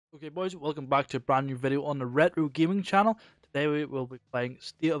Okay boys, welcome back to a brand new video on the Retro Gaming channel. Today we will be playing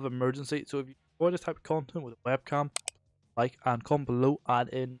State of Emergency, so if you enjoy this type of content with a webcam, like and comment below and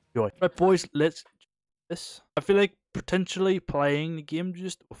enjoy. Right boys, let's do this. I feel like potentially playing the game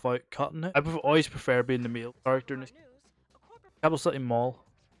just without cutting it. Always prefer being the male character in this. Capital City Mall.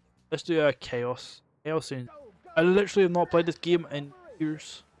 Let's do a Chaos. Chaos scene. I literally have not played this game in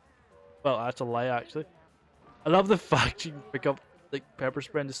years. Well, that's a lie actually. I love the fact you can pick up like pepper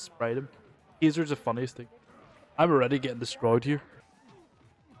spray and just spray them. Taser's the funniest thing. I'm already getting destroyed here.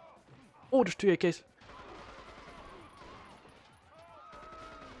 Oh, there's two AKs.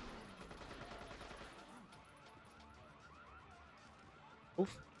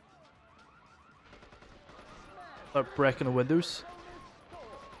 Oof. Start breaking the windows.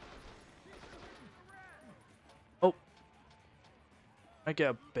 Oh. I get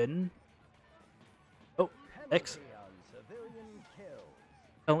a bin. Oh, X.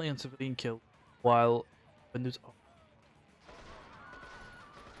 Penalty on civilian kill while windows up.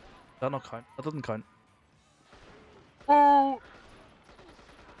 That not count? That doesn't count. Oh!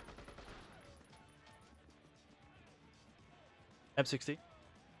 M60.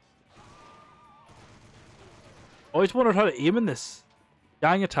 Always wondered how to aim in this.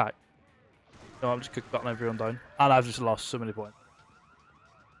 Gang attack. No, I'm just cutting everyone down. And I've just lost so many points.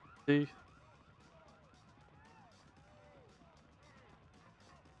 See?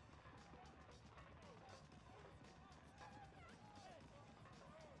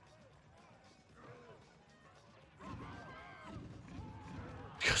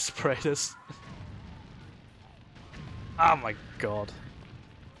 Spray this. Oh my god.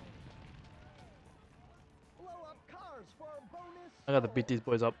 I gotta beat these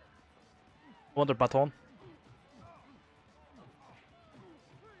boys up. I want their baton.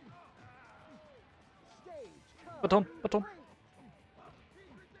 Baton, baton.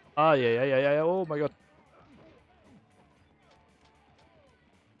 Ah, yeah. Oh my god.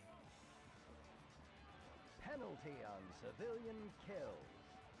 Penalty on civilian kills.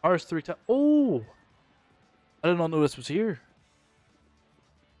 Ours 3 times. Oh! I did not know this was here.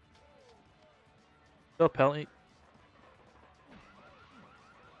 Still a penalty.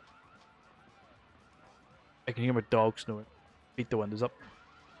 I can hear my dog snoring. Beat the windows up.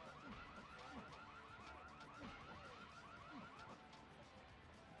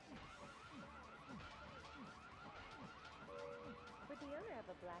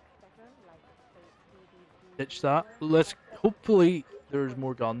 Ditch that. Let's hopefully there's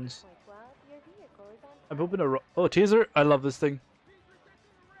more guns. I'm hoping to. Oh, taser! I love this thing.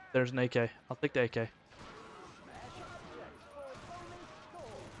 There's an AK. I'll take the AK.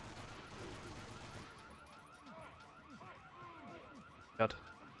 God.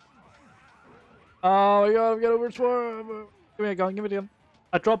 Oh my god, I'm getting overswarmed. Give me a gun, give me the gun.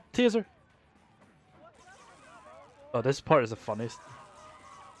 I dropped taser. Oh, this part is the funniest.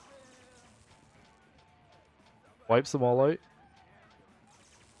 Wipes them all out.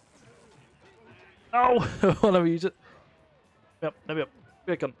 Oh! I want to use it. Yep, let me up. Give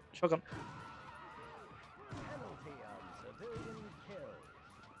me a gun. Shotgun. Penalty on civilian kills.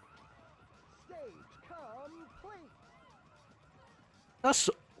 Stage complete. That's.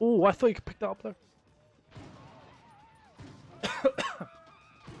 Oh, I thought you could pick that up there.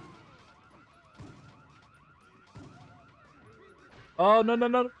 Oh,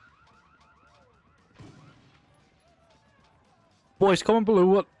 no. Boys, comment below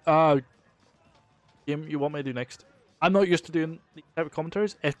what game you want me to do next. I'm not used to doing these type of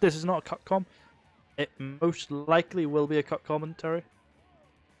commentaries. If this is not a cut com, it most likely will be a cut commentary.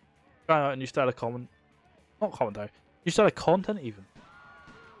 Try out a new style of not commentary. New style of content even.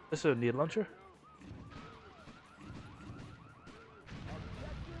 This is a needle launcher.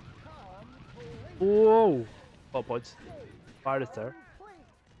 Whoa! 12 points. Fired it there.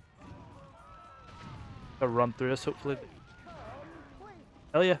 Gotta run through this hopefully.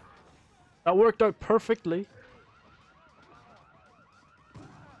 Hell yeah. That worked out perfectly.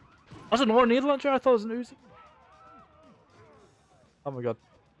 That's an needle launcher? I thought it was an Uzi. Oh my god.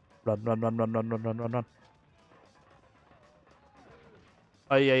 Run.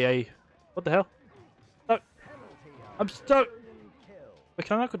 Ay. What the hell? Stuck. I'm stuck. Wait,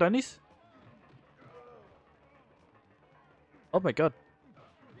 can I not go down these? Oh my god.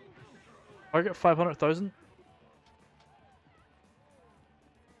 Target 500,000.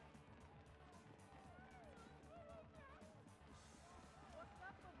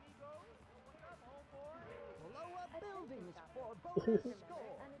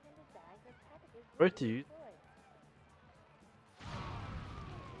 Where to use?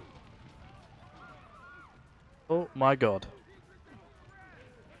 Oh my god.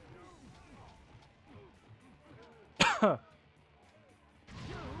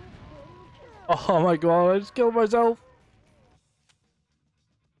 Oh my god, I just killed myself.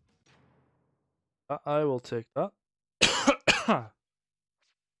 I will take that.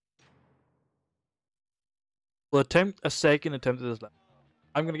 We'll attempt a second attempt at this level.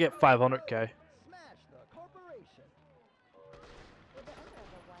 I'm gonna get 500k. Smash the corporation.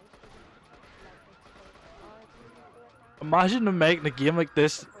 Imagine them making a game like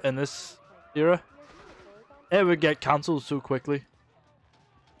this in this era. It would get cancelled so quickly.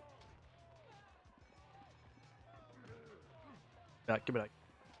 Yeah, give me that.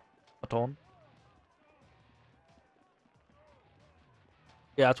 A ton.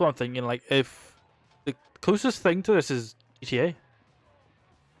 Yeah, that's what I'm thinking. Like, if the closest thing to this is GTA.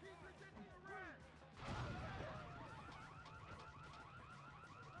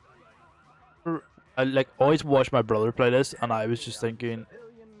 I like always watched my brother play this, and I was just thinking,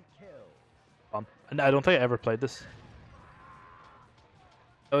 Civilian kill. and I don't think I ever played this.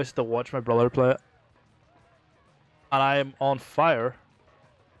 I always used to watch my brother play it, and I am on fire.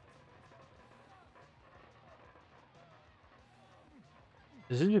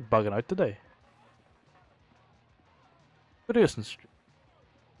 This seems to be bugging out today. What is this?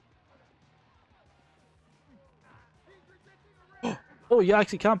 Oh, you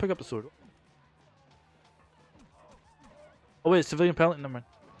actually can pick up the sword. Oh wait, civilian penalty, never mind.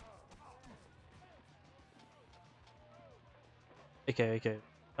 Okay, okay.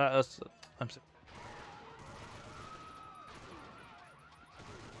 That's I'm sick.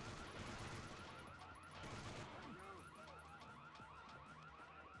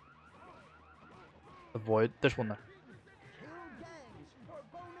 Avoid. There's one there. Kill gangs for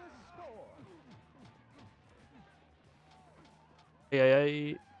bonus score.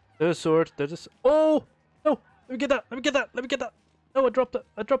 Hey. There's a sword. There's a. Oh no! Let me get that. Let me get that. Let me get that. No, I dropped it.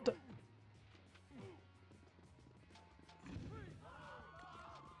 I dropped it.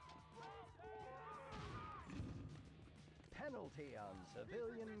 Penalty on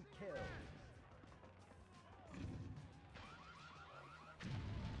civilian kills.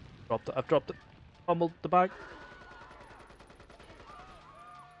 Dropped it. I've dropped it. Fumbled the bag.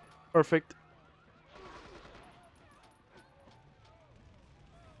 Perfect.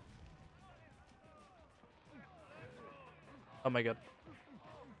 Oh my god.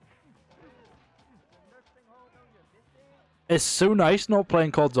 It's so nice not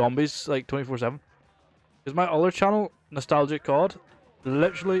playing COD Zombies like 24/7. Because my other channel, Nostalgic COD,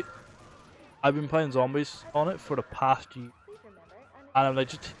 literally, I've been playing Zombies on it for the past year. And I'm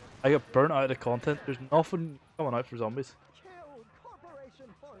like, I get burnt out of the content. There's nothing coming out for Zombies. Kill corporation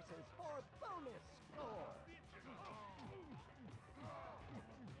forces for bonus score.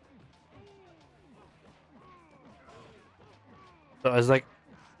 So it's like,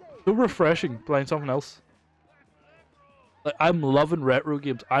 so refreshing playing something else. Like, I'm loving retro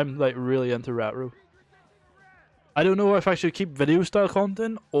games. I'm like really into retro. I don't know if I should keep video style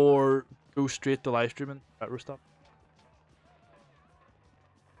content or go straight to live streaming retro stuff.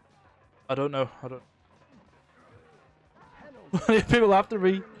 I don't know. People after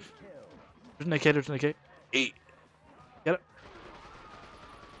me. Kill. There's an AK. There's an AK. Hey, get it.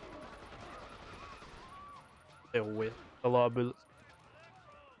 Oh wait, a lot of bullets.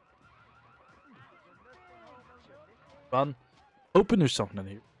 Run. Hoping there's something in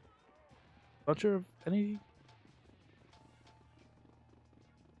here. Not sure of any.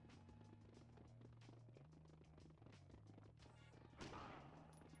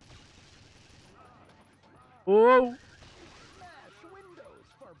 Whoa! Smash windows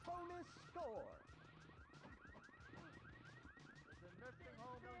for bonus score.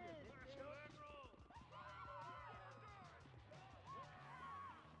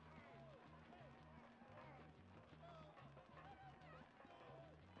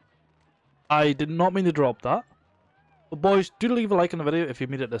 I did not mean to drop that. But boys, do leave a like on the video if you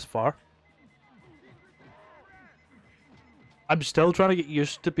made it this far. I'm still trying to get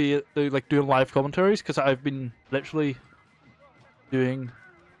used to doing live commentaries because I've been literally doing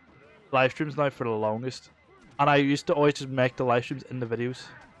live streams now for the longest, and I used to always just make the live streams in the videos.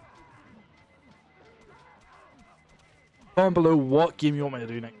 Comment below what game you want me to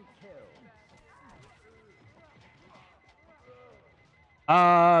do next. Kill.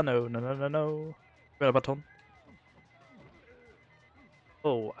 No. Got a baton.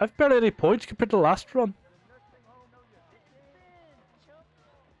 Oh, I've barely any points compared to the last run.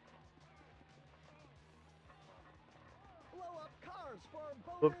 Blow up cars for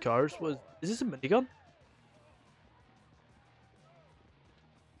bonus What cars was? Is this a minigun?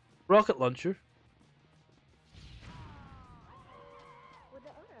 Rocket launcher.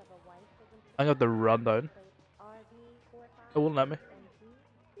 I got the rundown. It won't let me.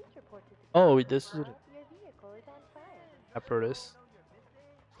 Oh, wait, this is it. Pepper this.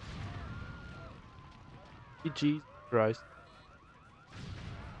 Jesus Christ.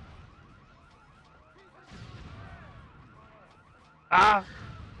 Ah!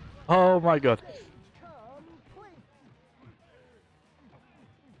 Oh my god.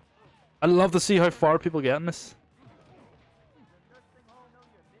 I'd love to see how far people get in this.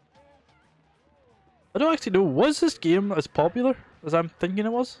 I don't actually know, was this game as popular as I'm thinking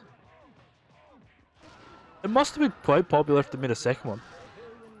it was? It must have been quite popular if they made a second one.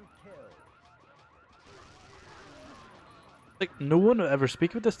 Like, no one would ever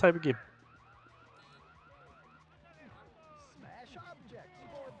speak of this type of game. Smash objects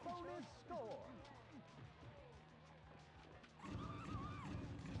for bonus score.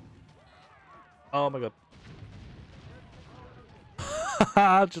 Oh my god.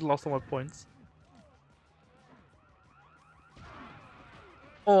 I just lost all my points.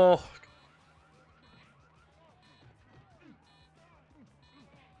 Oh.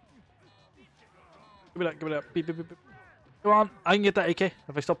 Give me that, give me that. Beep, beep, beep, beep. Come on, I can get that AK if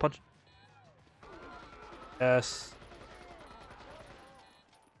I stop punching. Yes.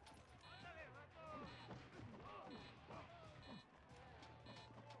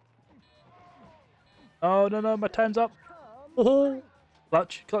 Oh, no, no, my time's up. Oh,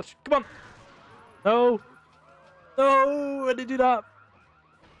 clutch, clutch, come on. No. No, I didn't do that.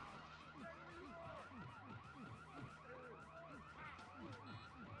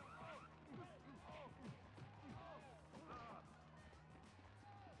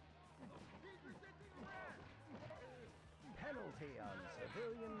 Penalty on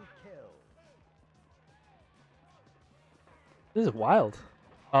civilian kills. This is wild.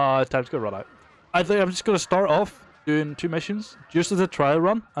 Time's gonna run out. I think I'm just gonna start off doing 2 missions just as a trial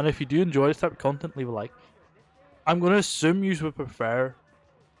run, and if you do enjoy this type of content, leave a like. I'm gonna assume you would prefer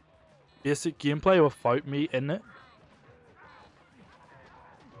basic gameplay without me in it.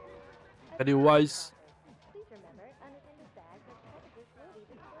 Video-wise,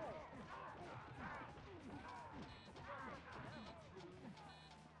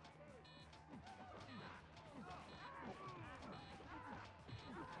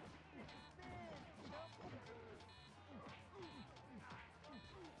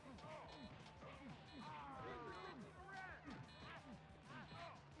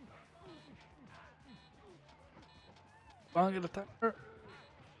 I'm gonna attack her.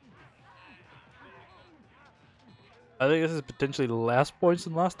 I think this is potentially less points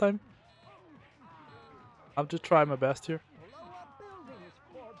than last time. I'm just trying my best here. Blow up buildings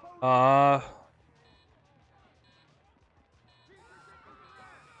for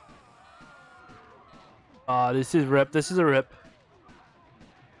bonus. This is rip. This is a rip.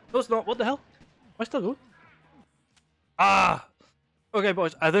 No, it's not. What the hell? Am I still going? Ah! Okay,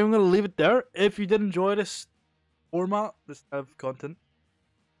 boys. I think I'm going to leave it there. If you did enjoy this format, this type of content,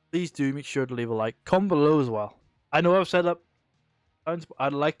 please do make sure to leave a like. Comment below as well. I know I've said that.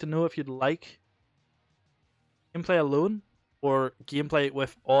 I'd like to know if you'd like gameplay alone or gameplay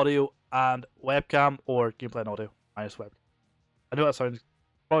with audio and webcam or gameplay and audio minus webcam. I know that sounds...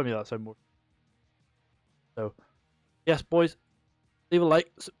 Probably that sounds more... So, yes, boys, leave a like,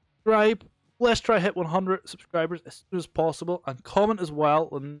 subscribe. Let's try hit 100 subscribers as soon as possible, and comment as well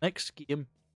the next game